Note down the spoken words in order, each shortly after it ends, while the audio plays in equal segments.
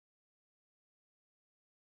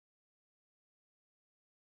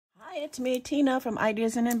Hi, it's me, Tina from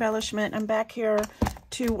Ideas and Embellishment. I'm back here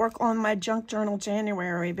to work on my junk journal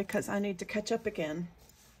January because I need to catch up again.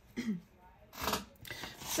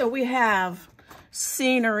 So we have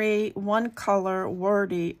scenery, one color,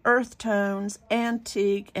 wordy, earth tones,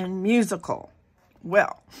 antique, and musical.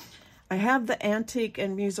 Well, I have the antique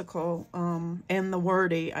and musical and the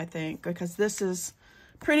wordy, I think, because this is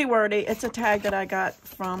pretty wordy. It's a tag that I got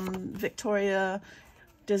from Victoria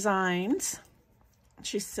Designs.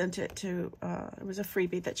 She sent it to, it was a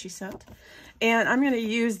freebie that she sent. And I'm going to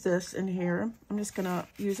use this in here. I'm just going to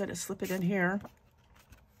use it to slip it in here.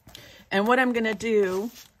 And what I'm going to do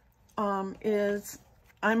is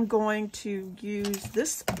I'm going to use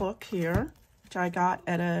this book here, which I got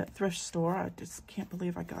at a thrift store. I just can't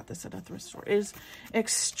believe I got this at a thrift store. It is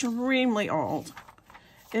extremely old.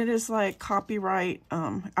 It is like copyright.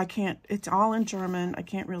 It's all in German. I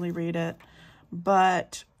can't really read it.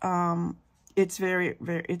 But it's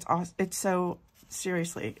it's so,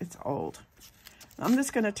 seriously, it's old. I'm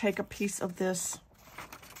just going to take a piece of this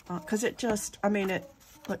because it just,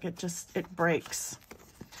 it breaks.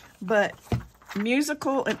 But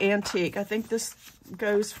musical and antique, I think this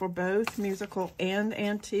goes for both musical and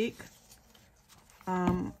antique.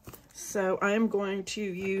 So I am going to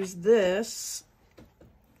use this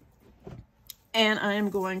and I am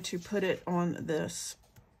going to put it on this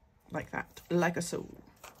like that, like a so.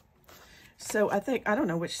 So I don't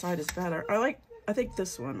know which side is better. I think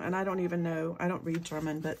this one, and I don't even know. I don't read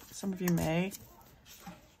German, but some of you may.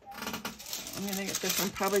 I'm gonna get this one.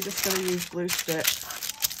 Probably just gonna use glue stick.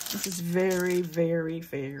 This is very, very,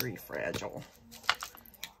 very fragile.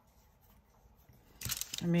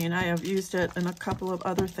 I mean, I have used it in a couple of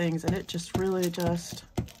other things, and it just really just,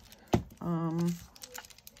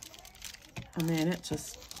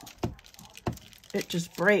 it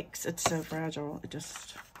just breaks. It's so fragile.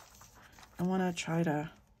 I want to try to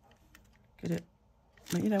get it,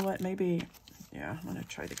 you know what, maybe, yeah, I'm going to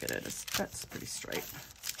try to get it, that's pretty straight.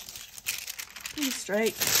 Pretty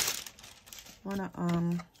straight. I'm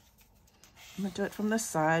going to do it from this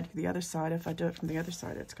side, the other side. If I do it from the other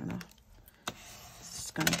side, it's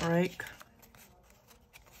just going to break.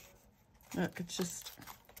 Look, it's just,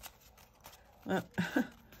 look,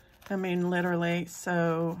 I mean, literally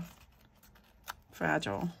so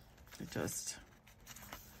fragile. It just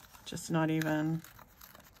not even.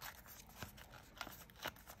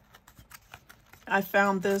 I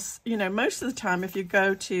found this, you know, most of the time if you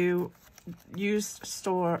go to used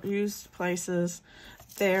places,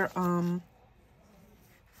 their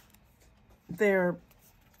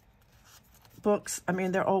books, I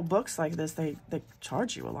mean, they're old books like this, they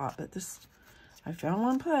charge you a lot, but this, I found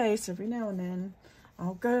one place every now and then,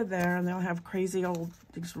 I'll go there and they'll have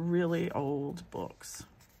these really old books,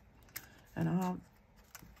 and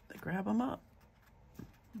they grab them up.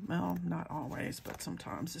 Well, not always, but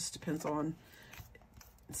sometimes. This depends on,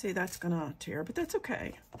 see, that's gonna tear, but that's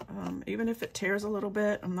okay. Even if it tears a little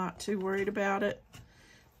bit, I'm not too worried about it,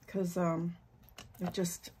 because it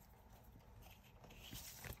just,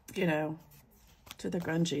 you know, to the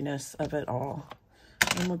grunginess of it all.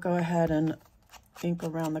 And we'll go ahead and ink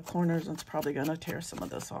around the corners, and it's probably gonna tear some of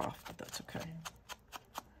this off, but that's okay.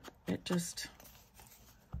 It just,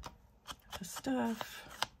 the stuff.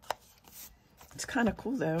 It's kind of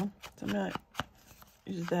cool though. So I'm gonna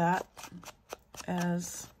use that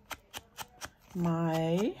as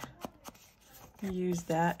my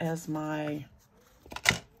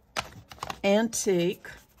antique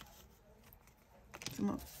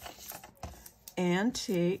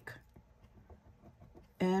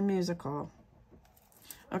and musical.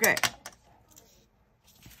 Okay.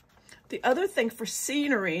 The other thing for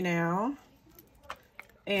scenery now,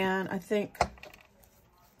 and I think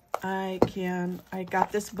I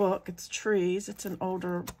got this book. It's Trees. It's an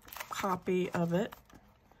older copy of it.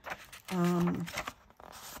 I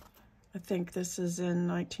think this is in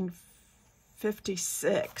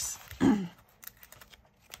 1956.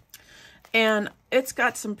 And it's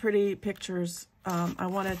got some pretty pictures. I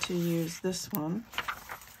wanted to use this one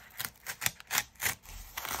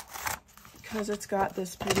because it's got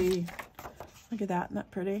this pretty, look at that, isn't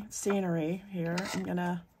that pretty? Scenery here.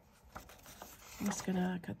 I'm just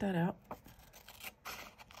gonna cut that out.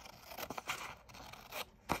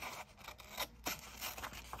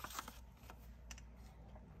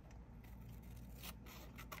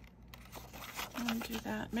 I'll do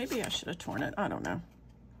that. Maybe I should have torn it. I don't know.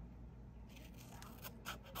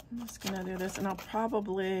 I'm just gonna do this, and I'll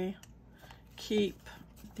probably keep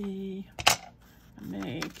I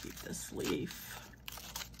may keep this leaf.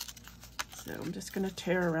 So I'm just gonna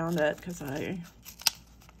tear around it because I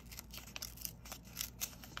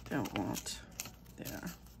don't want there.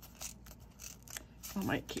 I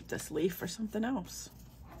might keep this leaf for something else.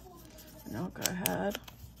 And I'll go ahead,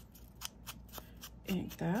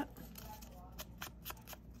 ink that.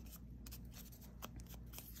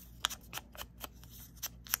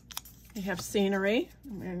 We have scenery.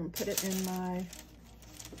 I'm going to put it in my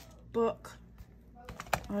book.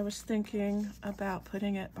 I was thinking about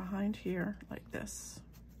putting it behind here like this.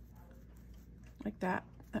 Like that.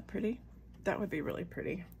 That pretty? That would be really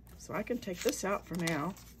pretty. So I can take this out for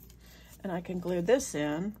now. And I can glue this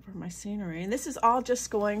in for my scenery. And this is all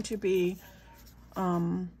just going to be,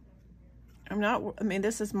 this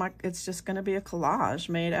is it's just going to be a collage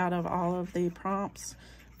made out of all of the prompts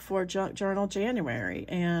for Journal January.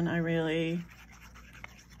 And I really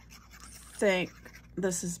think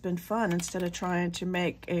this has been fun instead of trying to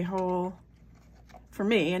make a whole, for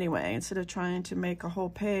me anyway, instead of trying to make a whole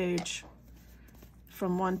page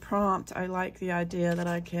from one prompt. I like the idea that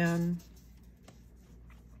I can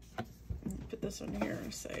put this on here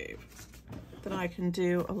and save, that I can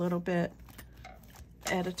do a little bit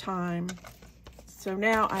at a time. So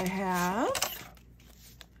now I have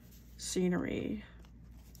scenery.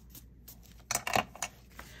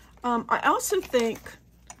 I also think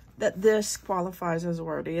that this qualifies as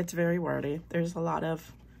wordy. It's very wordy. There's a lot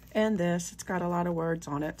of, and this, it's got a lot of words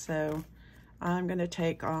on it. So I'm going to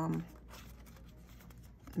take, I'm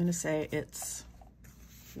going to say it's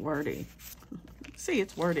wordy. See,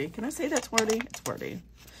 it's wordy. Can I say that's wordy? It's wordy.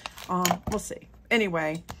 We'll see.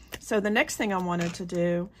 Anyway, so the next thing I wanted to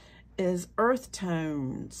do is earth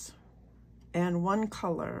tones and one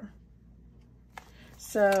color.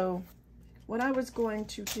 So what I was going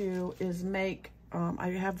to do is make, I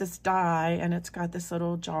have this die and it's got this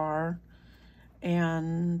little jar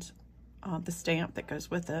and the stamp that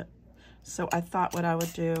goes with it. So I thought what I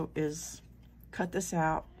would do is cut this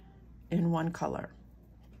out in one color.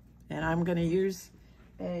 And I'm going to use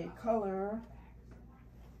a color.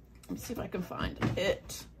 Let's see if I can find it.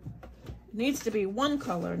 It needs to be one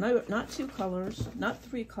color. No, not two colors, not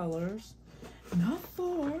three colors, not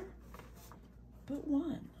four, but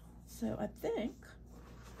one. So I think,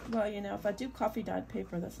 well, you know, if I do coffee dyed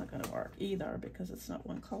paper, that's not going to work either because it's not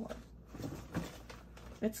one color.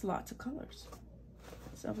 It's lots of colors.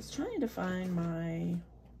 So I was trying to find my,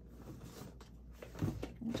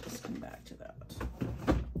 I'll just come back to that.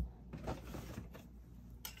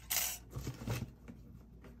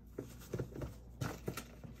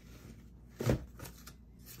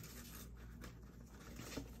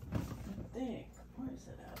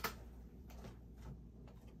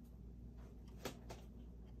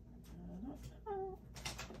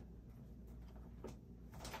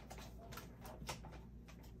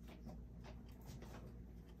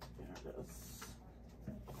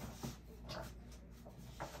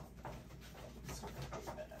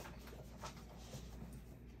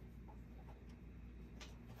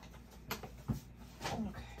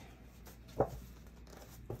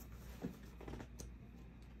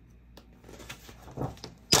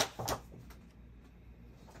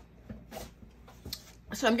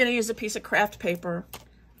 So I'm going to use a piece of craft paper,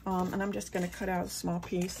 and I'm just going to cut out a small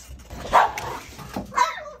piece.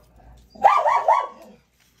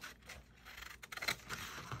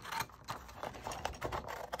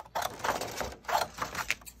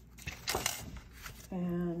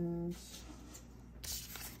 And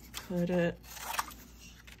put it,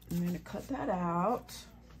 I'm going to cut that out.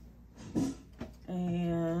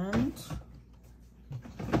 And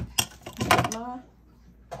get my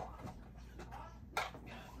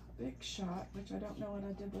big shot, which I don't know what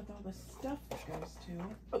I did with all the stuff that goes to.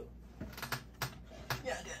 Oh.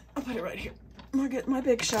 Yeah, I did. I'll put it right here. I'm gonna get my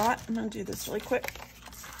big shot. I'm gonna do this really quick.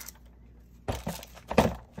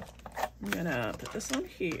 I'm gonna put this on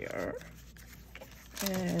here.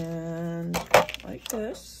 And like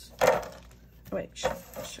this. Wait,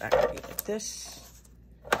 actually like this.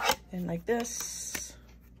 And like this.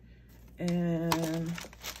 And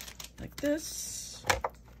like this.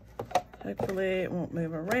 Hopefully it won't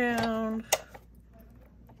move around.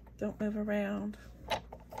 Don't move around.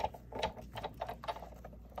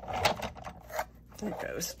 There it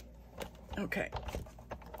goes. Okay.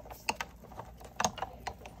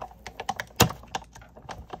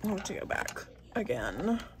 I want to go back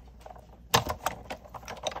again.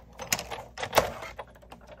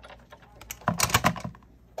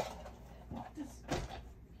 This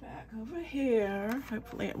back over here.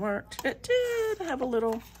 Hopefully it worked. It did have a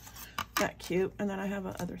little, that cute. And then I have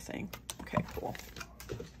a other thing. Okay, cool.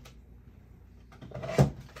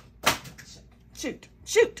 Shoot,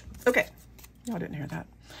 shoot. Okay. Y'all didn't hear that.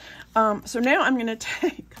 So now I'm going to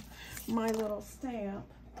take my little stamp.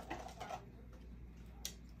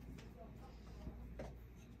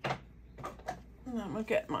 And I'm Look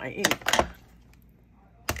at my ink. I'm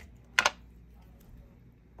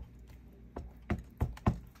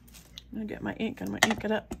gonna get my ink. I'm gonna ink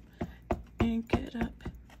it up. Ink it up.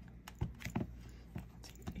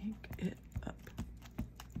 Ink it up.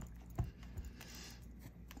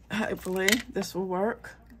 Hopefully this will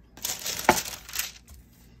work. It's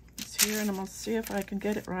here, and I'm gonna see if I can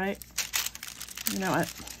get it right. You know, I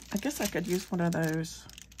guess I could use one of those,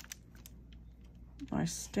 my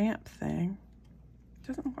stamp thing.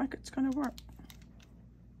 Doesn't look like it's gonna work.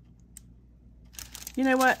 You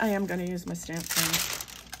know what? I am gonna use my stamp thing.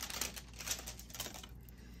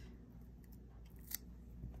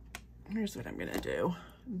 Here's what I'm gonna do.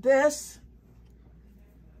 This,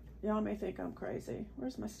 y'all may think I'm crazy.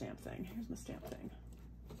 Where's my stamp thing? Here's my stamp thing.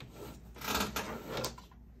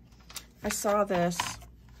 I saw this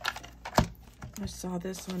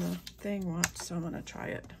on a thing once, so I'm gonna try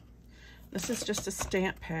it. This is just a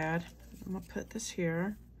stamp pad. I'm gonna put this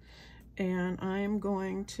here, and I'm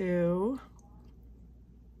going to,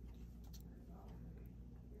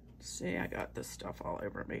 see, I got this stuff all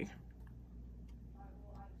over me.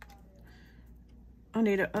 I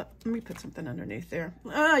need a, let me put something underneath there.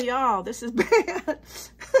 Ah, y'all, this is bad.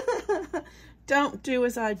 Don't do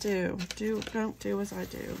as I do. Don't do as I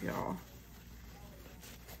do, y'all.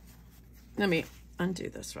 Let me undo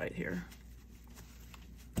this right here.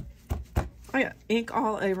 I got ink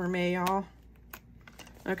all over me, y'all.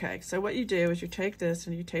 Okay, so what you do is you take this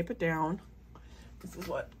and you tape it down. This is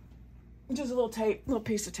what, just a little tape, little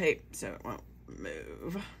piece of tape, so it won't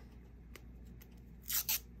move.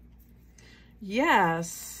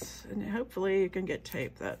 Yes, and hopefully you can get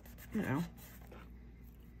tape that, you know,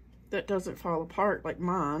 that doesn't fall apart like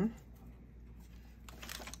mine.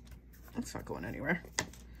 It's not going anywhere.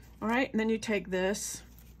 All right, and then you take this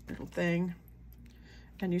little thing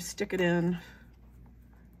and you stick it in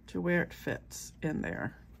to where it fits in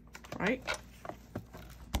there, right?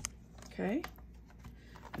 Okay,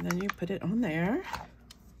 and then you put it on there.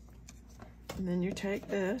 And then you take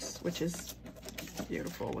this, which is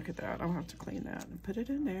beautiful. Look at that. I'll have to clean that and put it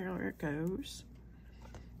in there where it goes.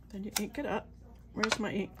 Then you ink it up. Where's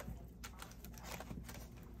my ink?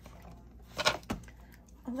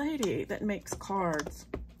 A lady that makes cards.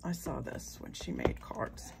 I saw this when she made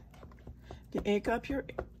cards. You ink up your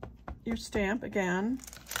stamp again.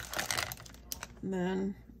 And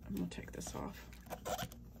then I'm gonna take this off.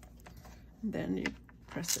 And then you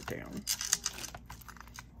press it down.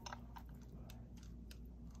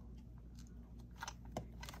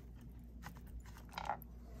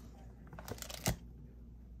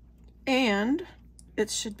 And it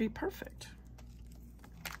should be perfect.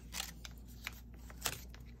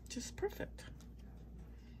 Just perfect.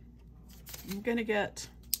 I'm gonna get,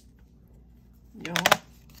 y'all,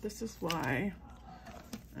 this is why,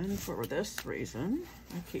 and for this reason,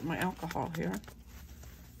 I keep my alcohol here.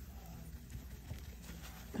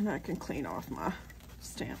 And I can clean off my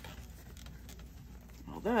stamp.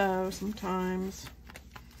 Although sometimes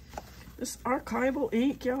this archival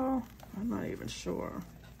ink, y'all, I'm not even sure.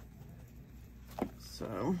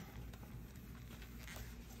 So,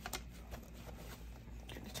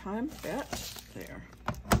 time that there.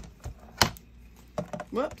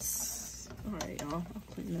 Whoops. All right, y'all. I'll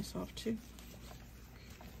clean this off too.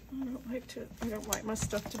 I don't like my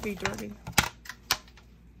stuff to be dirty.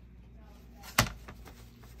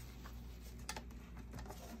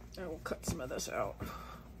 I will cut some of this out.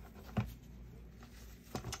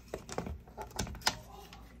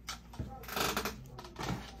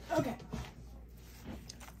 Okay.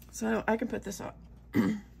 So I can put this up.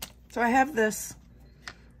 So I have this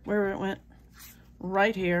where it went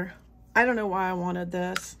right here. I don't know why I wanted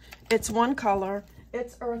this. It's one color.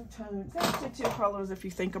 It's earth tones. It's actually two colors if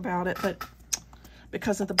you think about it, but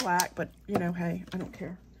because of the black, but you know, hey, I don't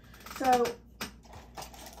care. So put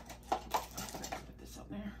this up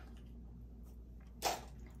there.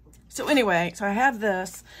 So anyway, so I have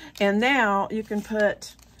this, and now you can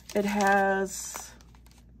put, it has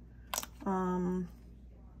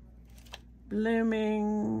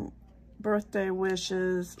blooming birthday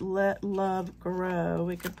wishes, let love grow.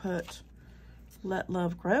 We could put let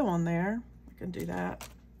love grow on there. We can do that.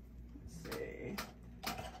 Let's see.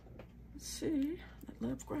 Let's see. Let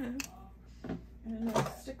love grow. And then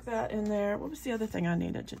I'll stick that in there. What was the other thing I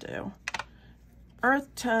needed to do?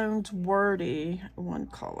 Earth tones, wordy, one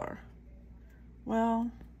color.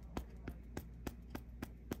 Well,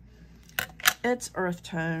 it's earth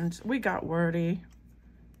tones. We got wordy.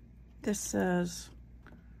 This says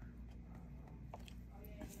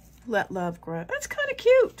let love grow. That's kind of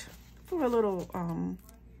cute for a little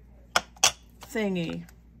thingy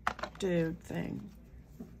dude thing.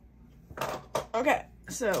 Okay,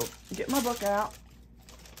 So get my book out.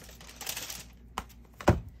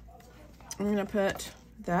 I'm gonna put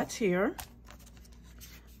that here.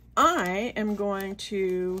 I am going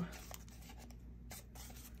to,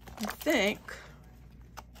 I think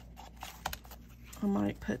I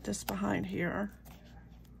might put this behind here.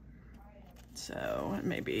 So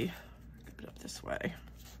maybe put it up this way.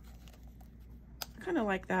 Kind of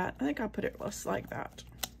like that. I think I'll put it less like that.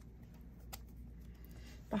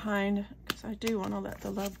 Behind, because I do want to let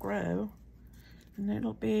the love grow. And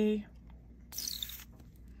it'll be,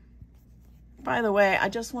 by the way, I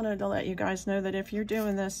just wanted to let you guys know that if you're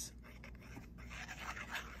doing this,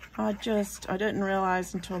 I didn't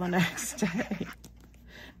realize until the next day.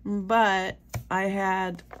 But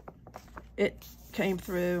it came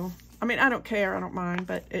through. I mean, I don't care, I don't mind,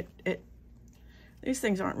 but these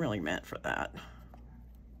things aren't really meant for that.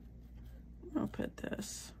 I'll put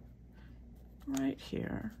this right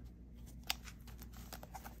here.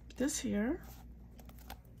 This here.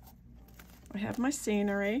 I have my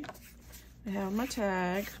scenery. I have my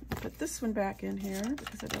tag. I'll put this one back in here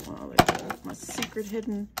because I don't want to leave my secret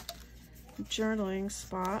hidden journaling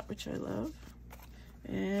spot, which I love.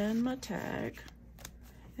 And my tag.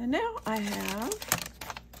 And now I have,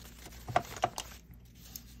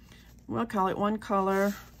 we'll call it One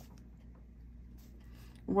Color,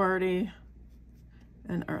 Wordy,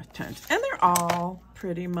 and Earth Tones. And they're all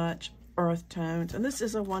pretty much earth tones. And this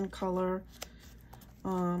is a one color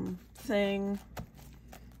thing.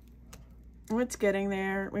 It's getting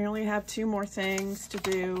there. We only have 2 more things to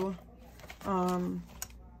do. And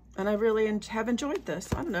I really have enjoyed this.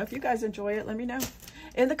 I don't know if you guys enjoy it. Let me know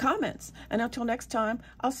in the comments. And until next time,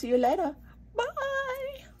 I'll see you later.